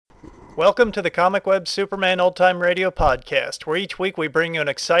Welcome to the Comic Web Superman Old Time Radio podcast, where each week we bring you an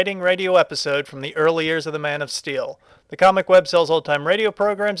exciting radio episode from the early years of the Man of Steel. The Comic Web sells old-time radio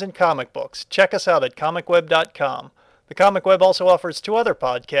programs and comic books. Check us out at comicweb.com. The Comic Web also offers two other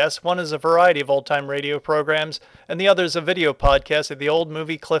podcasts. One is a variety of old-time radio programs, and the other is a video podcast of the old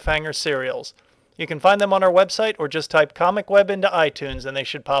movie cliffhanger serials. You can find them on our website or just type Comic Web into iTunes and they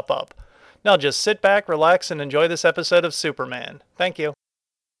should pop up. Now just sit back, relax, and enjoy this episode of Superman. Thank you.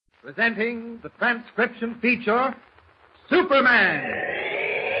 Presenting the transcription feature, Superman!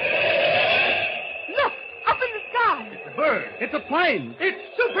 Look, up in the sky! It's a bird. It's a plane. It's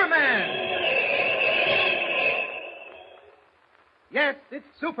Superman! Yes, it's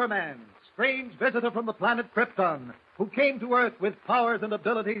Superman, strange visitor from the planet Krypton, who came to Earth with powers and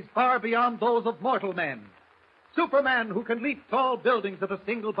abilities far beyond those of mortal men. Superman who can leap tall buildings at a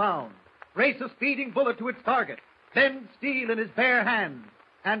single bound, race a speeding bullet to its target, bend steel in his bare hands,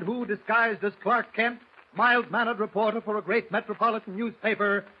 and who, disguised as Clark Kent, mild-mannered reporter for a great metropolitan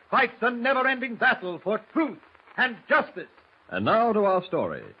newspaper, fights a never-ending battle for truth and justice. And now to our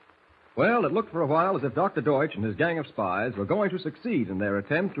story. Well, it looked for a while as if Dr. Deutsch and his gang of spies were going to succeed in their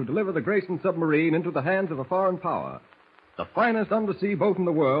attempt to deliver the Grayson submarine into the hands of a foreign power. The finest undersea boat in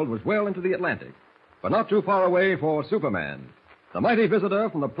the world was well into the Atlantic, but not too far away for Superman. The mighty visitor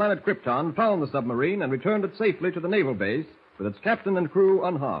from the planet Krypton found the submarine and returned it safely to the naval base, with its captain and crew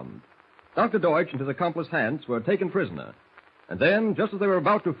unharmed. Dr. Deutsch and his accomplice Hans were taken prisoner. And then, just as they were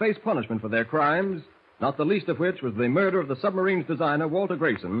about to face punishment for their crimes, not the least of which was the murder of the submarine's designer, Walter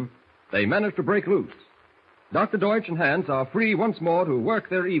Grayson, they managed to break loose. Dr. Deutsch and Hans are free once more to work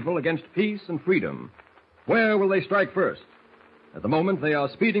their evil against peace and freedom. Where will they strike first? At the moment, they are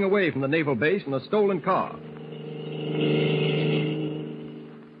speeding away from the naval base in a stolen car.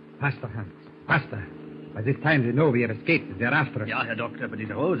 Faster, Hans. Faster. By this time, they know we have escaped. They're after us. Yeah, Herr Doctor, but these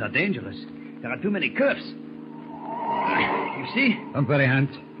roads are dangerous. There are too many curves. You see? Don't worry,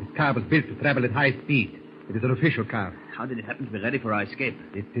 Hans. This car was built to travel at high speed. It is an official car. How did it happen to be ready for our escape?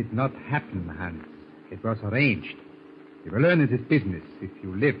 It did not happen, Hans. It was arranged. You will learn in this business, if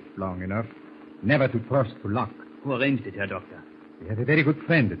you live long enough, never to trust to luck. Who arranged it, Herr Doctor? We have a very good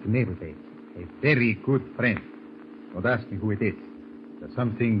friend at the naval base. A very good friend. Don't ask me who it is. There are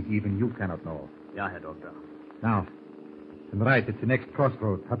some things even you cannot know. Yeah, Herr Doctor. Now, to the right, it's the next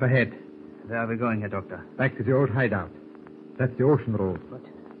crossroad, up ahead. Where are we going, Herr Doctor? Back to the old hideout. That's the ocean road.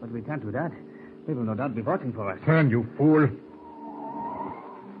 But we can't do that. They will no doubt be watching for us. Turn, you fool.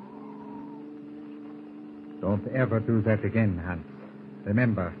 Don't ever do that again, Hans.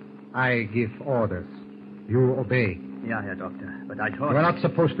 Remember, I give orders. You obey. Yeah, Herr Doctor, but I thought... You are not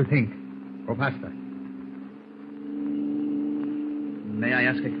supposed to think. Go faster. May I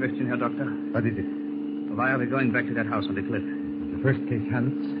ask a question, Herr Doctor? What is it? Why are we going back to that house on the cliff? In the first case,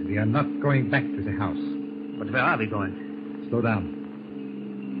 Hans, we are not going back to the house. But where are we going? Slow down.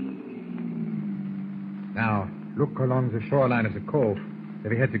 Now, look along the shoreline of the cove where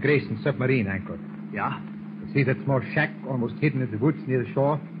we had the Grayson submarine anchored. Yeah? You see that small shack almost hidden in the woods near the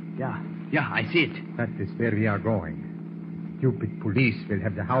shore? Yeah, I see it. That is where we are going. Stupid police will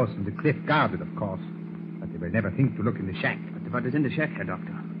have the house and the cliff guarded, of course. But they will never think to look in the shack. But what is in the shack, Herr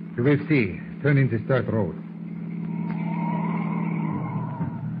Doctor? You will see. Turn in this dirt road.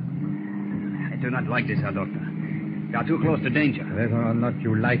 I do not like this, Herr Doctor. We are too close to danger. Whether or not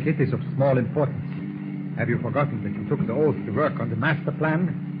you like it is of small importance. Have you forgotten that you took the oath to work on the master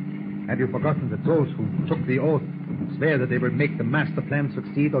plan? Have you forgotten that those who took the oath swear that they will make the master plan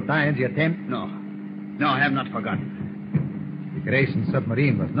succeed or die in the attempt? No, I have not forgotten. The Grayson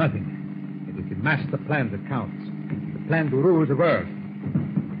submarine was nothing. It is the master plan that counts. The plan to rule the world.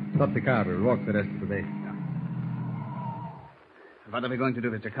 Stop the car. We'll walk the rest of the way. What are we going to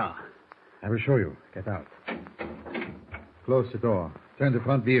do with the car? I will show you. Get out. Close the door. Turn the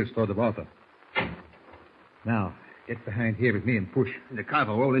front wheels toward the water. Now, get behind here with me and push. The car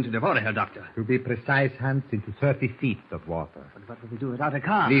will roll into the water, Herr Doctor. To be precise, Hans, into 30 feet of water. But what will we do without a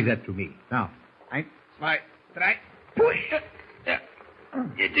car? Leave that to me. Now, 1, 2, 3, push.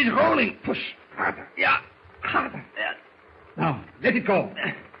 It is rolling. Push. Harder. Yeah. Harder. Yeah. Now, let it go.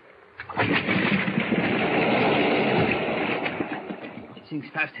 It sinks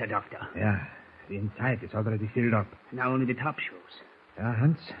fast, Herr Doctor. Yeah, the inside is already filled up. Now only the top shows. Yeah,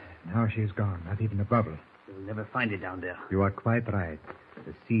 Hans, now she's gone. Not even a bubble. You'll never find it down there. You are quite right.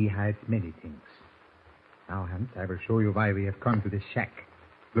 The sea hides many things. Now, Hans, I will show you why we have come to this shack.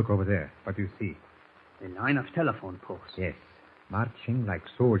 Look over there. What do you see? A line of telephone poles. Yes. Marching like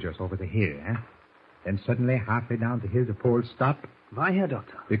soldiers over the hill, eh? Then suddenly, halfway down the hill, the poles stop. Why, Herr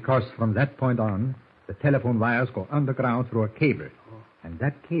Doctor? Because from that point on, the telephone wires go underground through a cable. And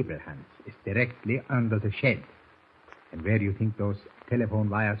that cable, Hans, is directly under the shed. And where do you think those telephone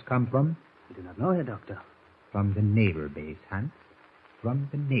wires come from? I do not know, Herr Doctor. From the naval base, Hans. From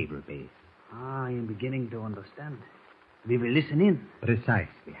the naval base. Ah, I am beginning to understand. We will listen in.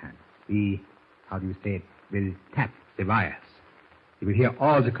 Precisely, Hans. We, will tap the wires. We will hear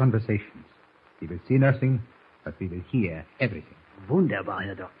all the conversations. We will see nothing, but we will hear everything. Wunderbar,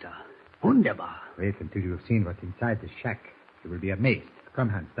 Herr Doctor. Wunderbar. Wait until you have seen what's inside the shack. You will be amazed. Come,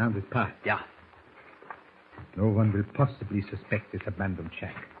 Hans, down this path. Ja. No one will possibly suspect this abandoned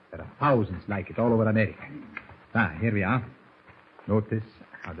shack. There are thousands like it all over America. Ah, here we are. Notice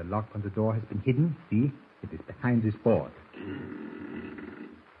how the lock on the door has been hidden. See, it is behind this board.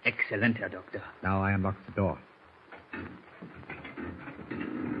 Excellent, Herr Doctor. Now I unlock the door.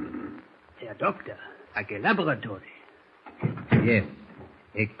 Herr Doctor, like a laboratory. Yes,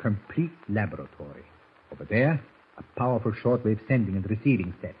 a complete laboratory. Over there, a powerful shortwave sending and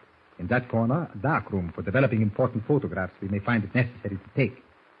receiving set. In that corner, a dark room for developing important photographs we may find it necessary to take.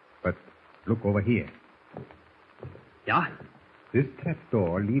 But look over here. Ja? This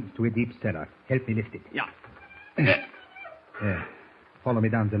trapdoor leads to a deep cellar. Help me lift it. Ja. There. Follow me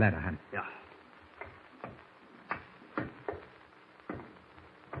down the ladder, Hans. Ja.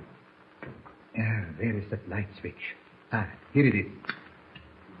 Where is that light switch? Ah, here it is.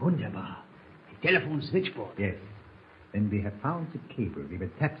 Wunderbar. A telephone switchboard. Yes. When we have found the cable, we will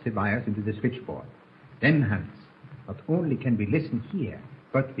tap the wires into the switchboard. Then, Hans, not only can we listen here,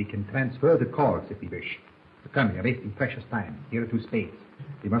 but we can transfer the calls if we wish. So come, you're wasting precious time. Here are 2 spades.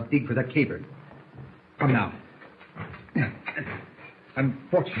 We must dig for that cable. Come now.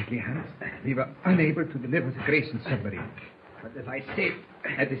 Unfortunately, Hans, we were unable to deliver the Grayson submarine. But as I said,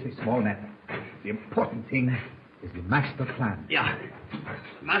 that is a small matter. The important thing is the master plan. Ja.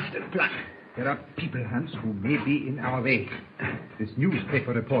 Master plan. There are people, Hans, who may be in our way. This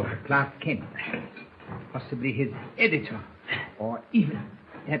newspaper reporter, Clark Kent. Possibly his editor. Or even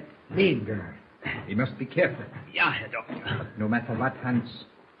that lane girl. We must be careful. Ja, Herr Doctor. But no matter what, Hans,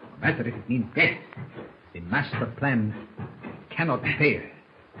 no matter if it means death, the master plan cannot fail.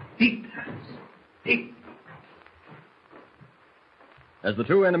 Think, Hans. Think. As the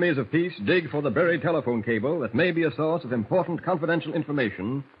 2 enemies of peace dig for the buried telephone cable that may be a source of important confidential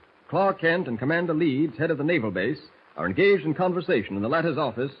information, Clark Kent and Commander Leeds, head of the naval base, are engaged in conversation in the latter's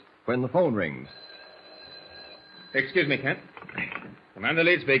office when the phone rings. Excuse me, Kent. Commander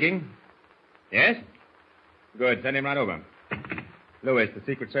Leeds speaking. Yes? Good. Send him right over. Lewis, the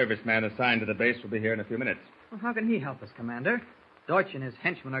Secret Service man assigned to the base, will be here in a few minutes. Well, how can he help us, Commander? Deutsch and his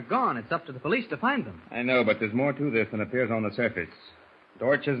henchmen are gone. It's up to the police to find them. I know, but there's more to this than appears on the surface.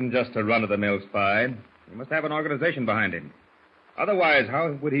 Deutsch isn't just a run-of-the-mill spy. He must have an organization behind him. Otherwise,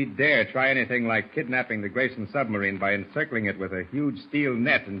 how would he dare try anything like kidnapping the Grayson submarine by encircling it with a huge steel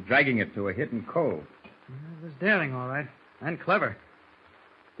net and dragging it to a hidden cove? It was daring, all right, and clever.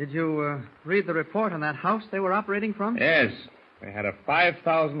 Did you read the report on that house they were operating from? Yes. They had a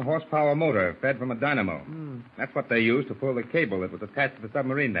 5,000-horsepower motor fed from a dynamo. That's what they used to pull the cable that was attached to the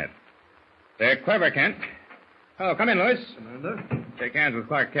submarine net. They're clever, Kent. Oh, come in, Lewis. Commander? Shake hands with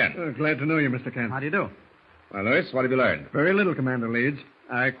Clark Kent. Glad to know you, Mr. Kent. How do you do? Well, Lewis, what have you learned? Very little, Commander Leeds.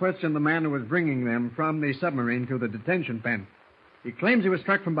 I questioned the man who was bringing them from the submarine to the detention pen. He claims he was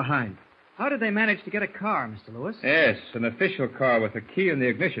struck from behind. How did they manage to get a car, Mr. Lewis? Yes, an official car with a key in the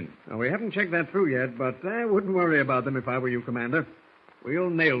ignition. Now, we haven't checked that through yet, but I wouldn't worry about them if I were you, Commander. We'll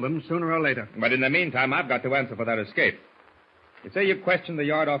nail them sooner or later. But in the meantime, I've got to answer for that escape. You say you questioned the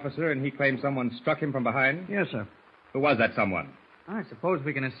yard officer and he claims someone struck him from behind? Yes, sir. Who was that someone? I suppose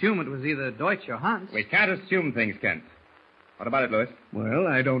we can assume it was either Deutsch or Hans. We can't assume things, Kent. What about it, Lewis? Well,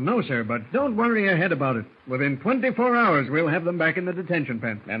 I don't know, sir, but don't worry your head about it. Within 24 hours, we'll have them back in the detention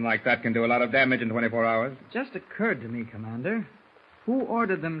pen. Men like that can do a lot of damage in 24 hours. It just occurred to me, Commander. Who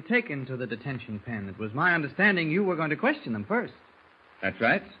ordered them taken to the detention pen? It was my understanding you were going to question them first. That's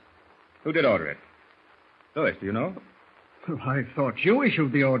right. Who did order it? Lewis, do you know? I thought you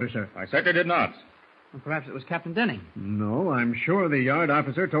issued the order, sir. I certainly did not. Well, perhaps it was Captain Denning. No, I'm sure the yard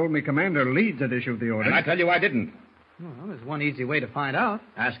officer told me Commander Leeds had issued the order. And I tell you I didn't. Well, there's one easy way to find out.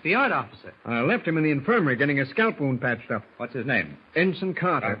 Ask the yard officer. I left him in the infirmary getting a scalp wound patched up. What's his name? Ensign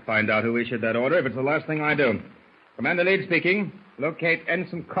Carter. I'll find out who issued that order if it's the last thing I do. Commander Leeds speaking. Locate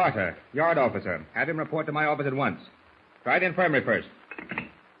Ensign Carter, yard officer. Have him report to my office at once. Try the infirmary first.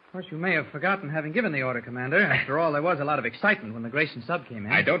 Of course, you may have forgotten having given the order, Commander. After all, there was a lot of excitement when the Grayson sub came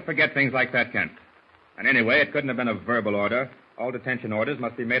in. I don't forget things like that, Kent. And anyway, it couldn't have been a verbal order. All detention orders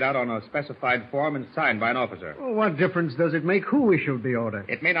must be made out on a specified form and signed by an officer. Well, what difference does it make who issued the order?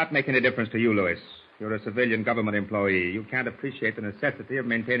 It may not make any difference to you, Lewis. You're a civilian government employee. You can't appreciate the necessity of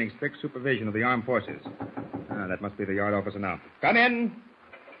maintaining strict supervision of the armed forces. That must be the yard officer now. Come in.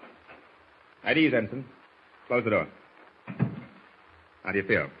 At ease, Ensign. Close the door. How do you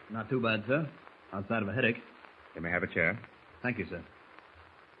feel? Not too bad, sir. Outside of a headache. You may have a chair. Thank you, sir.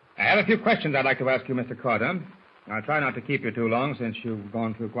 I have a few questions I'd like to ask you, Mr. Carter. I'll try not to keep you too long since you've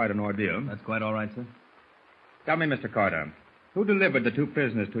gone through quite an ordeal. That's quite all right, sir. Tell me, Mr. Carter, who delivered the two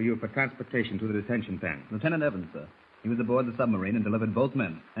prisoners to you for transportation to the detention pen? Lieutenant Evans, sir. He was aboard the submarine and delivered both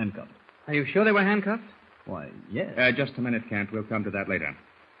men, handcuffed. Are you sure they were handcuffed? Why, yes. Just a minute, Kent. We'll come to that later.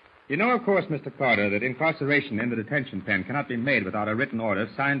 You know, of course, Mr. Carter, that incarceration in the detention pen cannot be made without a written order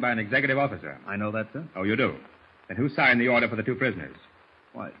signed by an executive officer. I know that, sir. Oh, you do? Then who signed the order for the two prisoners?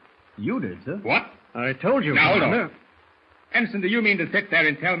 Why, you did, sir. What? I told you. Now, hold on. Ensign, do you mean to sit there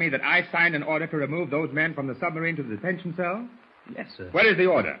and tell me that I signed an order to remove those men from the submarine to the detention cell? Yes, sir. Where is the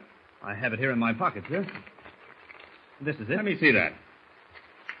order? I have it here in my pocket, sir. This is it. Let me see that.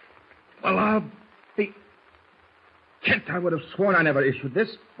 Well, I'll be... Kent, I would have sworn I never issued this.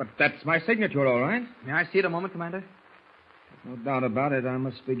 But that's my signature, all right. May I see it a moment, Commander? No doubt about it. I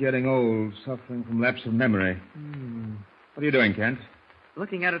must be getting old, suffering from lapse of memory. What are you doing, Kent?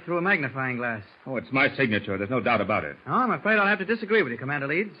 Looking at it through a magnifying glass. Oh, it's my signature. There's no doubt about it. Oh, I'm afraid I'll have to disagree with you, Commander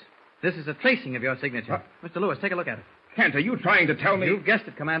Leeds. This is a tracing of your signature. Mr. Lewis, take a look at it. Kent, are you trying to tell me... You've guessed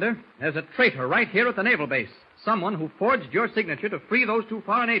it, Commander. There's a traitor right here at the naval base. Someone who forged your signature to free those two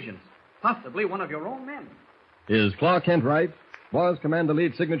foreign agents. Possibly one of your own men. Is Clark Kent right? Was Commander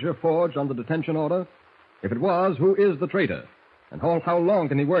Leeds' signature forged on the detention order? If it was, who is the traitor? And how long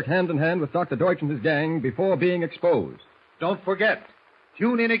can he work hand in hand with Dr. Deutsch and his gang before being exposed? Don't forget,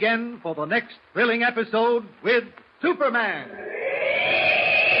 tune in again for the next thrilling episode with Superman.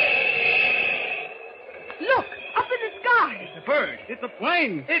 Look, up in the sky. It's a bird. It's a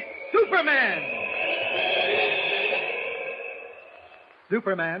plane. It's Superman.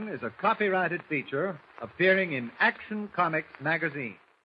 Superman is a copyrighted feature appearing in Action Comics magazine.